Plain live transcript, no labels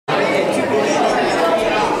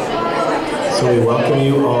So we welcome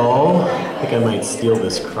you all. I think I might steal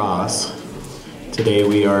this cross. Today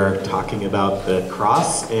we are talking about the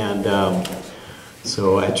cross, and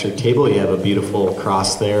so at your table you have a beautiful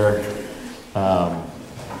cross there.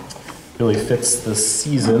 Really fits the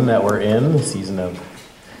season that we're in, the season of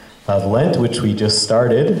Lent, which we just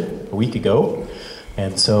started a week ago.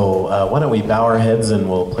 And so why don't we bow our heads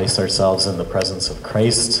and we'll place ourselves in the presence of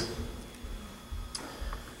Christ.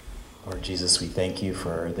 Lord Jesus, we thank you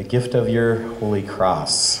for the gift of your holy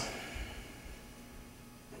cross.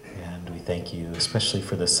 And we thank you especially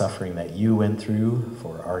for the suffering that you went through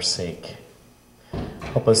for our sake.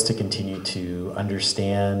 Help us to continue to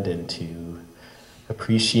understand and to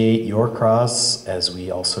appreciate your cross as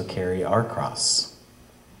we also carry our cross.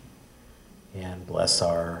 And bless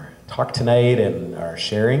our talk tonight and our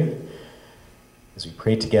sharing as we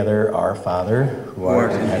pray together, Our Father, who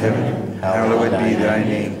art in heaven, hallowed be thy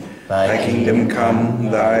name. Thy kingdom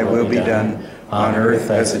come, thy will be done, on earth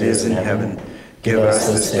as it is in heaven. Give us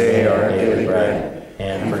this day our daily bread,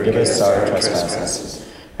 and forgive us our trespasses,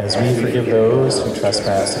 as we forgive those who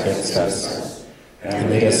trespass against us. And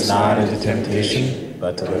lead us not into temptation,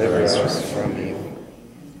 but deliver us from evil.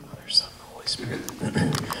 Father, Son, Holy Spirit.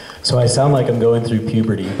 So I sound like I'm going through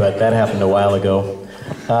puberty, but that happened a while ago.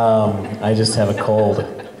 I just have a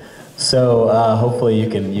cold. So hopefully you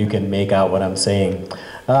can make out what I'm saying.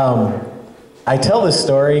 I tell this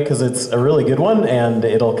story because it's a really good one, and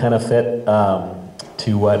it'll kind of fit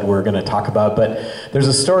to what we're going to talk about. But there's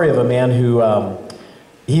a story of a man who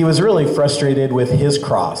he was really frustrated with his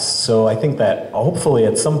cross. So I think that hopefully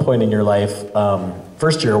at some point in your life,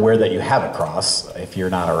 first you're aware that you have a cross, if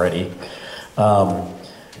you're not already.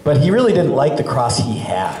 But he really didn't like the cross he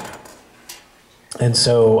had. And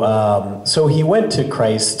so he went to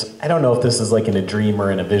Christ. I don't know if this is like in a dream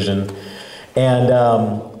or in a vision.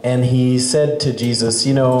 And he said to Jesus,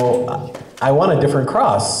 you know, I want a different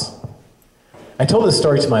cross. I told this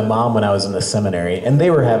story to my mom when I was in the seminary, and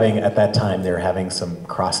at that time, they were having some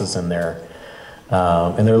crosses in their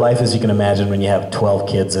life, as you can imagine, when you have 12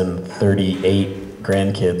 kids and 38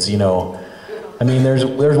 grandkids, you know. I mean, there's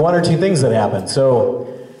one or two things that happen.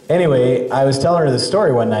 So anyway, I was telling her this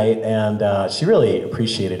story one night, and she really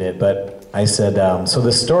appreciated it, but I said, so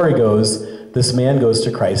the story goes, this man goes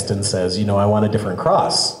to Christ and says, you know, I want a different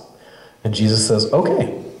cross. And Jesus says,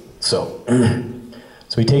 okay. So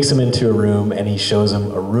he takes him into a room and he shows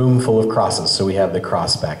him a room full of crosses. So we have the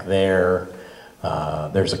cross back there.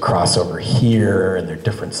 There's a cross over here, and they're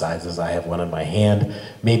different sizes. I have one in my hand.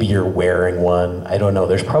 Maybe you're wearing one. I don't know.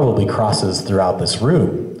 There's probably crosses throughout this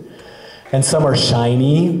room. And some are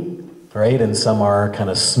shiny, right? And some are kind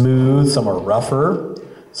of smooth. Some are rougher.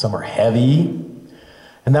 Some are heavy.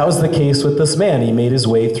 And that was the case with this man. He made his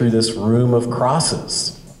way through this room of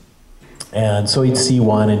crosses. And so he'd see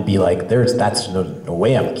one and be like, that's no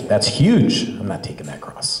way, that's huge. I'm not taking that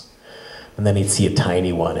cross. And then he'd see a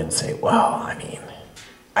tiny one and say, well, I mean,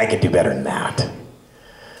 I could do better than that.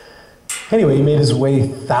 Anyway, he made his way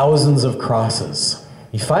thousands of crosses.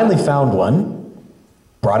 He finally found one,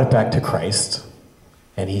 brought it back to Christ,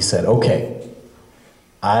 and he said, okay,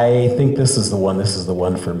 I think this is the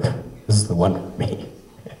one for me.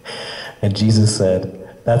 And Jesus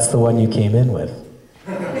said, that's the one you came in with.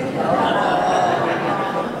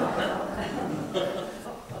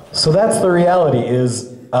 So that's the reality,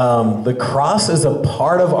 is the cross is a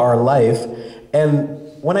part of our life.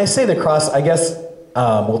 And when I say the cross, I guess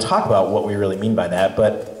we'll talk about what we really mean by that.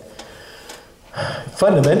 But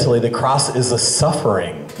fundamentally, the cross is a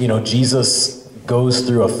suffering. You know, Jesus goes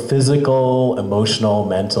through a physical, emotional,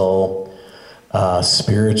 mental,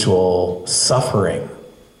 spiritual suffering.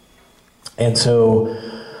 And so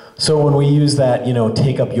when we use that, you know,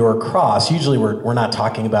 take up your cross, usually we're not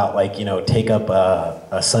talking about like, you know, take up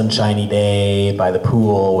a sunshiny day by the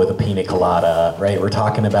pool with a pina colada, right? We're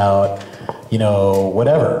talking about, you know,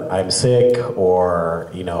 whatever. I'm sick, or,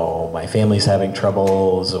 you know, my family's having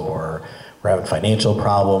troubles, or we're having financial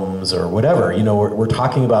problems, or whatever. You know, we're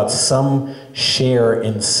talking about some share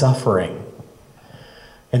in suffering.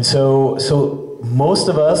 And so most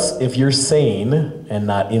of us, if you're sane and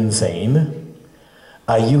not insane,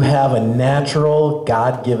 you have a natural,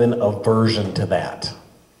 God-given aversion to that.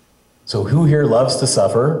 So who here loves to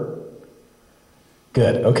suffer?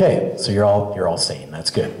 Good. Okay. So you're all sane. That's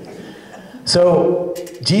good. So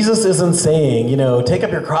Jesus isn't saying, you know, take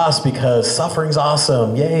up your cross because suffering's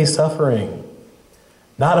awesome. Yay, suffering.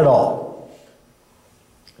 Not at all.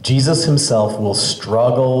 Jesus himself will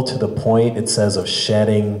struggle to the point, it says, of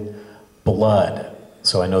shedding blood.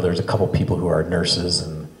 So I know there's a couple people who are nurses,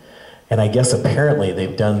 and I guess apparently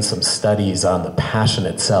they've done some studies on the passion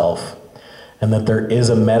itself. and that there is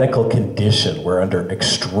a medical condition where under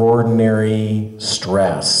extraordinary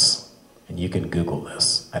stress, and you can Google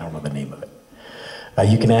this, I don't know the name of it,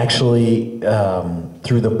 you can actually,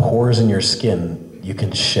 through the pores in your skin, you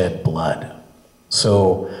can shed blood.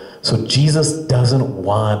 So Jesus doesn't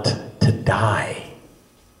want to die.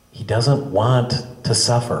 He doesn't want to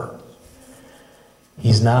suffer.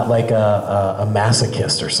 He's not like a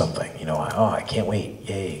masochist or something, you know, oh, I can't wait,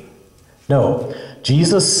 yay. No,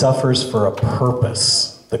 Jesus suffers for a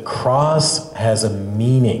purpose. The cross has a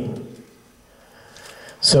meaning.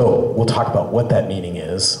 So we'll talk about what that meaning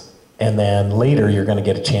is, and then later you're going to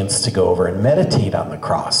get a chance to go over and meditate on the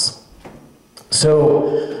cross.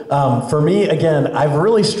 So for me, again, I've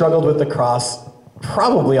really struggled with the cross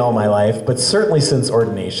probably all my life, but certainly since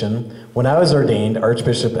ordination. When I was ordained,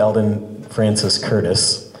 Archbishop Eldon Francis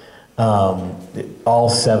Curtis, all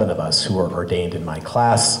 7 of us who were ordained in my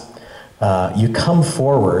class, you come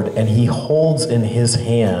forward and he holds in his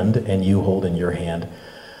hand, and you hold in your hand,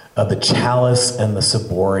 the chalice and the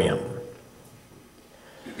ciborium.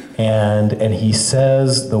 And he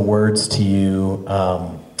says the words to you,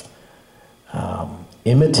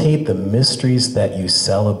 imitate the mysteries that you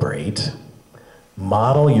celebrate,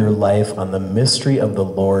 model your life on the mystery of the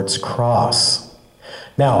Lord's cross.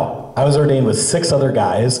 Now, I was ordained with 6 other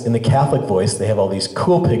guys. In the Catholic Voice, they have all these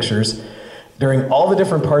cool pictures. During all the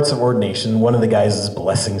different parts of ordination, one of the guys is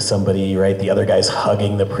blessing somebody, right? The other guy's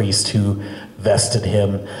hugging the priest who vested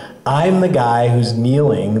him. I'm the guy who's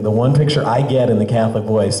kneeling. The one picture I get in the Catholic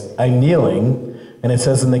Voice, I'm kneeling, and it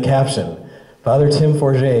says in the caption, Father Tim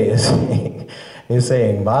Forget is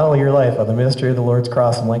saying, model your life on the mystery of the Lord's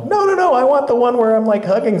cross. I'm like, no, I want the one where I'm like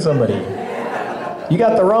hugging somebody. You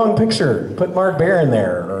got the wrong picture. Put Mark Barron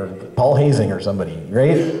there, or Paul Hazing or somebody,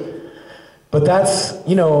 right? But that's,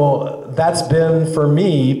 you know, that's been for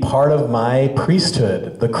me part of my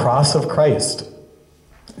priesthood, the cross of Christ.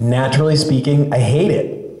 Naturally speaking, I hate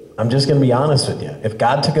it. I'm just going to be honest with you. If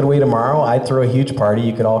God took it away tomorrow, I'd throw a huge party.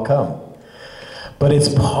 You could all come. But it's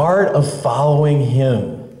part of following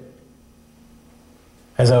him.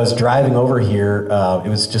 As I was driving over here, it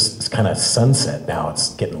was just kind of sunset now.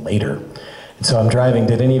 It's getting later. And so I'm driving.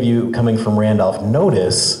 Did any of you coming from Randolph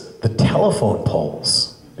notice the telephone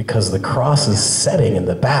poles? Because the cross is setting in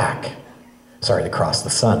the back. Sorry, the cross,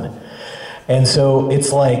 the sun. And so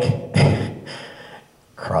it's like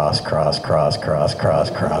cross, cross, cross, cross,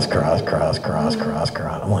 cross, cross, cross, cross, cross, cross,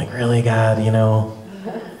 cross. I'm like, really, God, you know,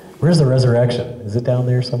 where's the resurrection? Is it down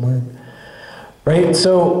there somewhere? Right?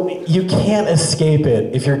 So you can't escape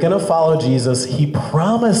it. If you're going to follow Jesus, he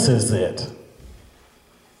promises it.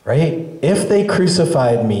 Right? If they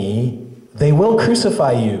crucified me, they will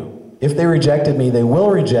crucify you. If they rejected me, they will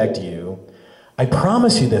reject you. I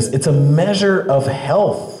promise you this. It's a measure of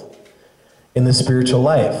health in the spiritual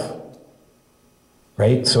life.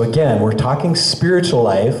 Right? So again, we're talking spiritual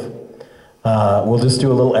life. We'll just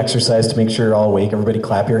do a little exercise to make sure you're all awake. Everybody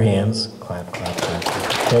clap your hands. Clap, clap,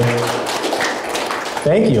 clap. Okay.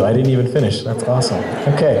 Thank you. I didn't even finish. That's awesome.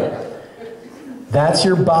 Okay. That's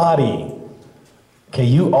your body. Okay,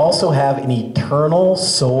 you also have an eternal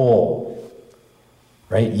soul.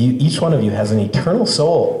 Right? Each one of you has an eternal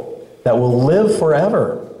soul that will live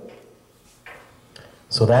forever.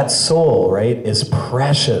 So that soul, right, is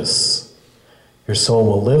precious. Your soul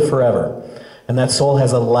will live forever. And that soul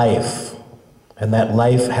has a life. And that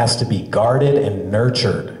life has to be guarded and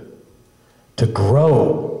nurtured to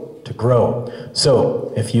grow. To grow.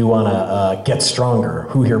 So, if you want to get stronger,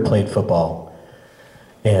 who here played football?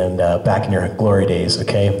 And back in your glory days,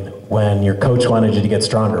 okay? When your coach wanted you to get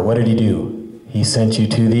stronger, what did he do? He sent you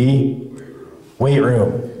to the weight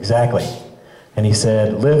room. Exactly. And he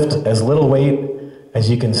said, lift as little weight as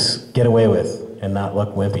you can get away with and not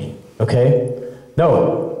look wimpy. Okay?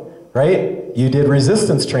 No. Right? You did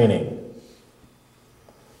resistance training.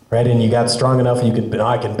 Right? And you got strong enough, you could,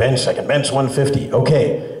 I can bench 150.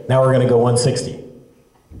 Okay. Now we're going to go 160.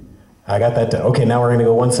 I got that done. Okay, now we're going to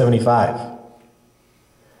go 175.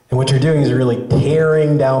 And what you're doing is you're really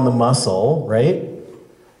tearing down the muscle, right?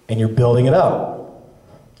 And you're building it up.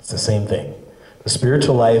 It's the same thing. The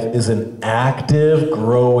spiritual life is an active,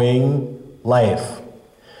 growing life.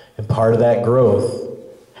 And part of that growth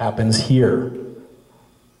happens here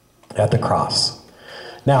at the cross.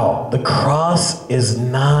 Now, the cross is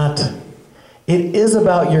not... It is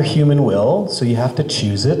about your human will, so you have to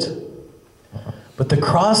choose it. But the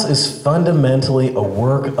cross is fundamentally a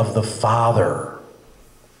work of the Father.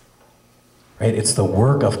 Right? It's the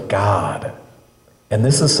work of God. And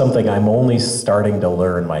this is something I'm only starting to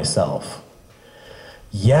learn myself.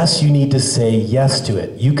 Yes, you need to say yes to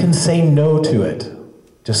it. You can say no to it,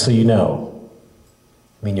 just so you know.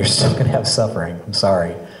 I mean, you're still going to have suffering. I'm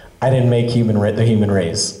sorry. I didn't make the human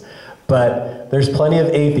race. But there's plenty of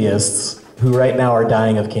atheists who right now are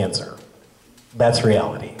dying of cancer. That's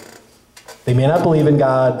reality. They may not believe in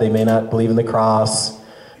God. They may not believe in the cross.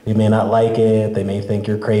 They may not like it. They may think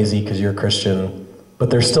you're crazy because you're a Christian. But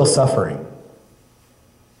they're still suffering.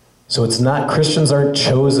 So it's not, Christians aren't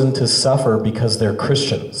chosen to suffer because they're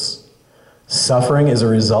Christians. Suffering is a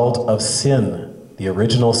result of sin, the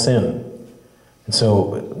original sin. And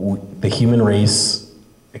so the human race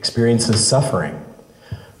experiences suffering.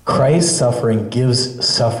 Christ's suffering gives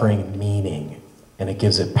suffering meaning, and it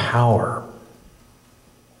gives it power.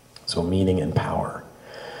 So meaning and power.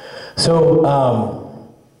 So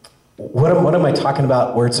what am I talking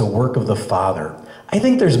about where it's a work of the Father? I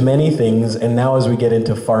think there's many things, and now as we get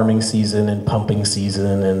into farming season and pumping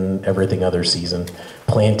season and everything other season,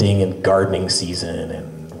 planting and gardening season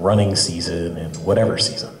and running season and whatever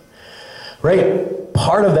season, right?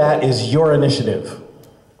 Part of that is your initiative.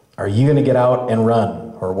 Are you going to get out and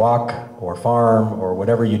run or walk or farm or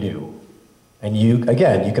whatever you do? And you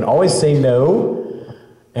can always say no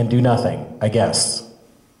and do nothing, I guess.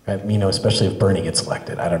 You know, especially if Bernie gets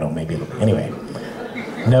elected. I don't know, maybe. Anyway.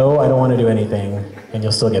 No, I don't want to do anything, and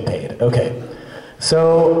you'll still get paid. Okay.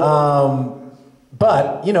 So,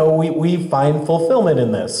 but, you know, we find fulfillment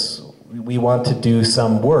in this. We want to do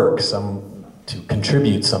some work, to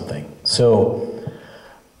contribute something. So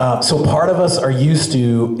part of us are used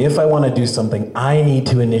to, if I want to do something, I need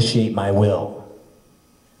to initiate my will.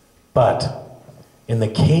 But in the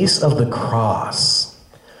case of the cross,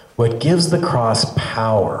 what gives the cross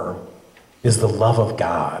power is the love of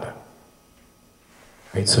God.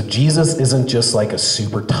 Right? So Jesus isn't just like a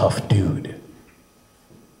super tough dude.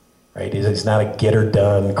 Right? He's not a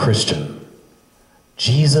get-her-done Christian.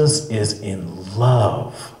 Jesus is in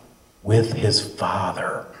love with his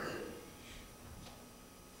Father.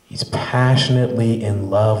 He's passionately in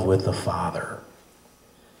love with the Father.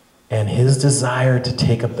 And his desire to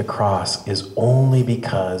take up the cross is only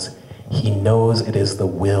because he knows it is the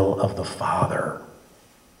will of the Father.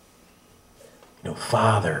 You know,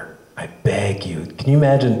 Father, I beg you. Can you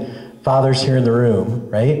imagine fathers here in the room,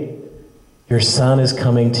 right? Your son is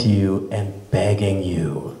coming to you and begging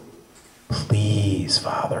you, please,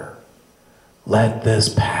 Father, let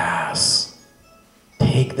this pass.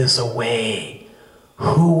 Take this away.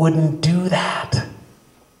 Who wouldn't do that?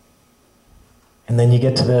 And then you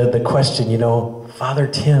get to the question, you know, Father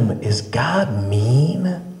Tim, is God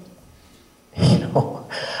mean? You know,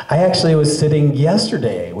 I actually was sitting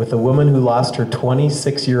yesterday with a woman who lost her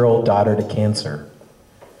 26-year-old daughter to cancer.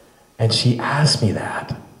 And she asked me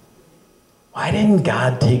that. Why didn't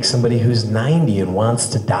God take somebody who's 90 and wants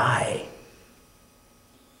to die?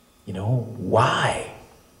 You know, why?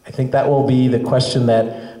 I think that will be the question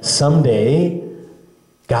that someday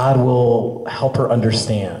God will help her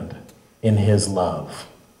understand in his love.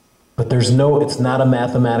 But it's not a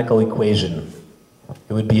mathematical equation.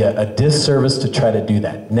 It would be a disservice to try to do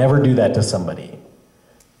that. Never do that to somebody.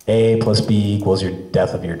 A plus B equals your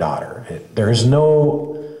death of your daughter. There is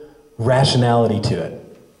no rationality to it.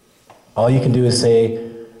 All you can do is say,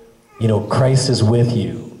 you know, Christ is with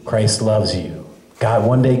you. Christ loves you. God,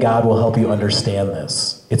 one day God will help you understand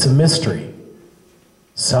this. It's a mystery.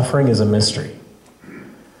 Suffering is a mystery.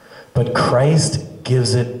 But Christ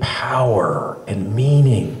gives it power and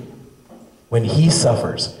meaning when he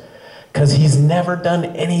suffers, because he's never done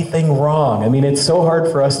anything wrong. I mean, it's so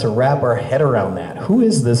hard for us to wrap our head around that. Who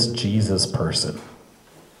is this Jesus person?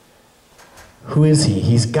 Who is he?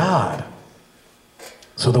 He's God.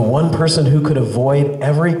 So the one person who could avoid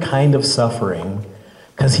every kind of suffering,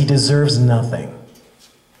 because he deserves nothing.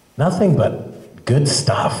 Nothing but good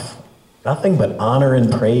stuff. Nothing but honor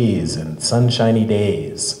and praise and sunshiny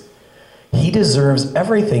days. He deserves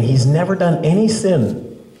everything. He's never done any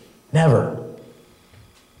sin. Never.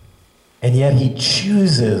 And yet he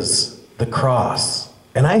chooses the cross.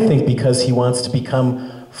 And I think because he wants to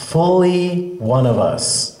become fully one of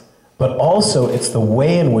us. But also it's the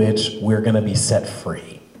way in which we're going to be set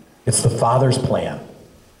free. It's the Father's plan.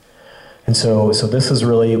 And so this is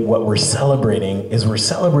really what we're celebrating, is we're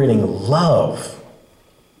celebrating love.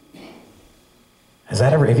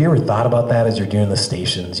 Have you ever thought about that as you're doing the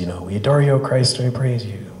stations? You know, we adore you, O Christ, we praise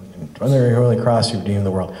you. And on the holy cross, you redeem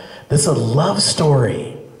the world. This is a love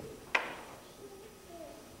story.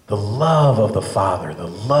 The love of the Father, the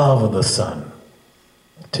love of the Son,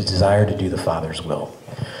 to desire to do the Father's will.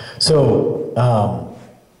 So,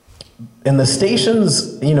 in the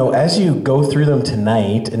stations, you know, as you go through them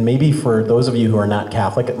tonight, and maybe for those of you who are not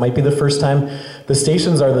Catholic, it might be the first time, the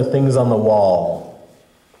stations are the things on the wall.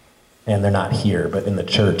 and they're not here, but in the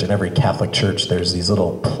church, in every Catholic church, there's these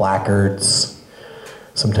little placards.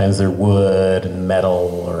 Sometimes they're wood and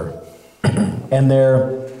metal, and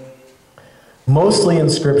they're mostly in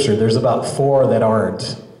Scripture. There's about 4 that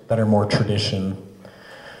aren't, that are more tradition.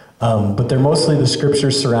 But they're mostly the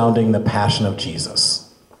Scriptures surrounding the passion of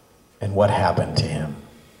Jesus and what happened to him.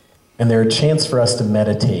 And they're a chance for us to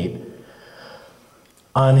meditate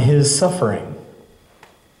on his suffering.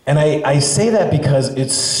 And I say that because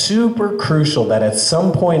it's super crucial that at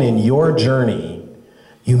some point in your journey,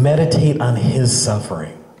 you meditate on his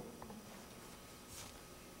suffering.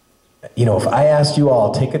 You know, if I asked you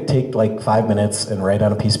all, take like 5 minutes and write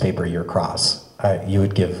on a piece of paper your cross, you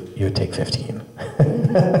would take 15.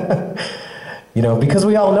 You know, because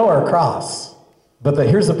we all know our cross. But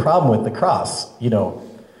here's the problem with the cross. You know,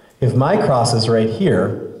 if my cross is right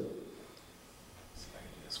here,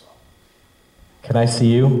 can I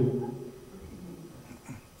see you?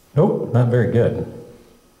 Nope, not very good.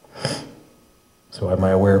 So am I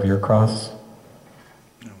aware of your cross?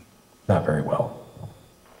 No. Not very well.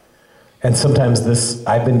 And sometimes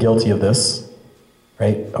I've been guilty of this,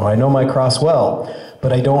 right? Oh, I know my cross well,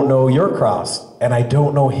 but I don't know your cross, and I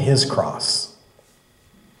don't know his cross.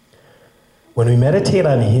 When we meditate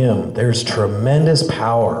on him, there's tremendous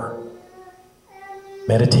power.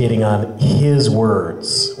 Meditating on his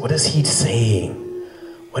words. What is he saying?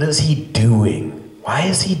 What is he doing? Why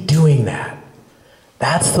is he doing that?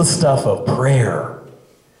 That's the stuff of prayer.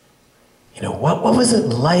 You know, what was it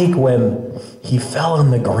like when he fell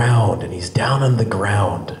on the ground and he's down on the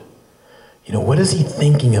ground? You know, what is he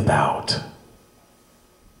thinking about?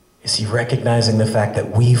 Is he recognizing the fact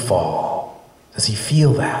that we fall? Does he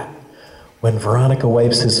feel that? When Veronica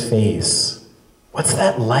wipes his face, what's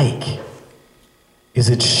that like? Is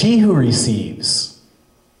it she who receives?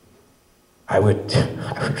 I would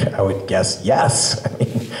guess yes. I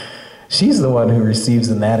mean, she's the one who receives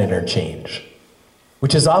in that interchange,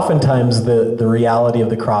 which is oftentimes the reality of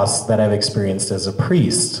the cross that I've experienced as a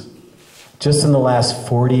priest. Just in the last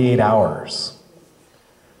 48 hours,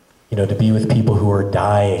 you know, to be with people who are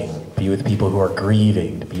dying, be with people who are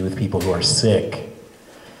grieving, to be with people who are sick,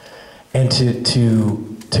 and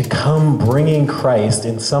to come bringing Christ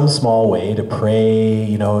in some small way, to pray,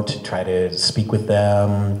 you know, to try to speak with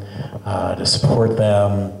them, to support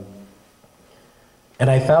them. And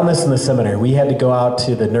I found this in the seminary. We had to go out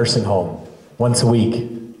to the nursing home once a week.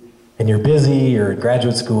 And you're busy, you're in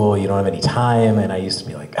graduate school, you don't have any time. And I used to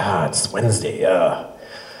be like, it's Wednesday,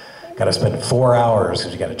 got to spend 4 hours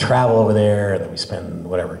because you got to travel over there. And then we spend,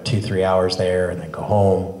 2-3 hours there and then go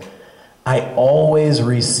home. I always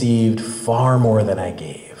received far more than I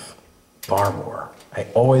gave, far more. I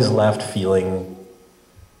always left feeling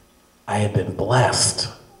I had been blessed.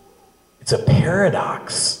 It's a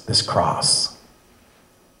paradox, this cross.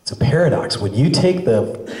 It's a paradox. When you take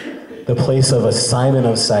the place of a Simon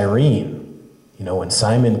of Cyrene, you know, when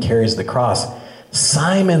Simon carries the cross,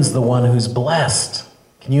 Simon's the one who's blessed.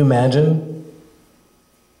 Can you imagine?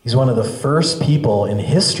 He's one of the first people in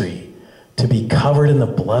history to be covered in the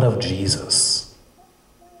blood of Jesus,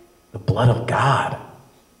 the blood of God.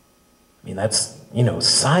 I mean, that's, you know,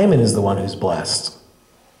 Simon is the one who's blessed.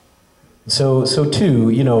 So too,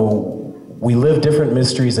 you know, we live different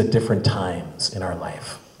mysteries at different times in our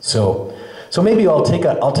life. So maybe I'll take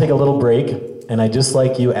a little break, and I'd just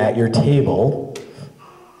like you at your table.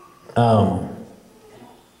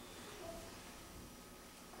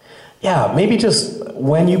 Yeah, maybe just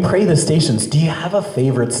when you pray the stations, do you have a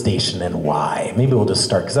favorite station and why? Maybe we'll just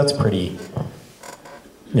start, because that's pretty,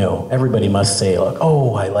 you know, everybody must say, like,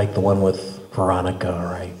 oh, I like the one with Veronica,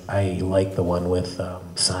 or I like the one with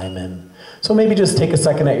Simon. So maybe just take a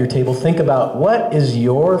second at your table, think about what is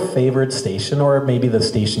your favorite station, or maybe the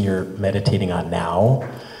station you're meditating on now,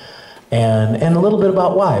 and a little bit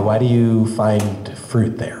about why. Why do you find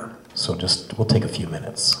fruit there? So we'll take a few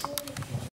minutes.